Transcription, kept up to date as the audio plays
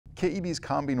KEB's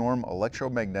combi-norm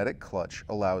electromagnetic clutch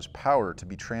allows power to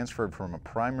be transferred from a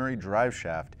primary drive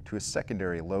shaft to a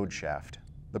secondary load shaft.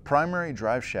 The primary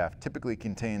drive shaft typically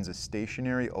contains a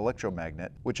stationary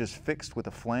electromagnet which is fixed with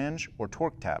a flange or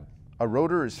torque tab. A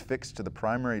rotor is fixed to the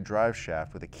primary drive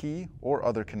shaft with a key or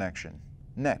other connection.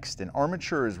 Next, an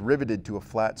armature is riveted to a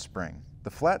flat spring.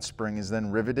 The flat spring is then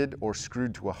riveted or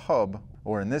screwed to a hub,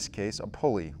 or in this case a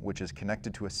pulley, which is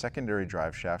connected to a secondary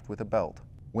drive shaft with a belt.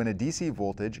 When a DC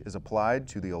voltage is applied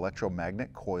to the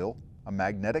electromagnet coil, a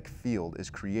magnetic field is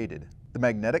created. The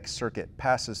magnetic circuit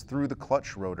passes through the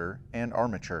clutch rotor and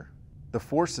armature. The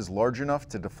force is large enough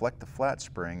to deflect the flat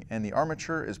spring, and the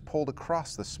armature is pulled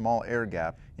across the small air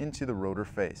gap into the rotor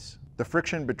face. The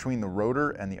friction between the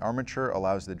rotor and the armature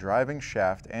allows the driving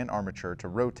shaft and armature to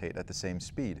rotate at the same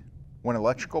speed. When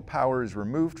electrical power is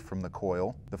removed from the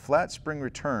coil, the flat spring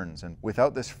returns, and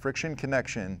without this friction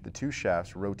connection, the two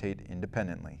shafts rotate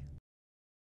independently.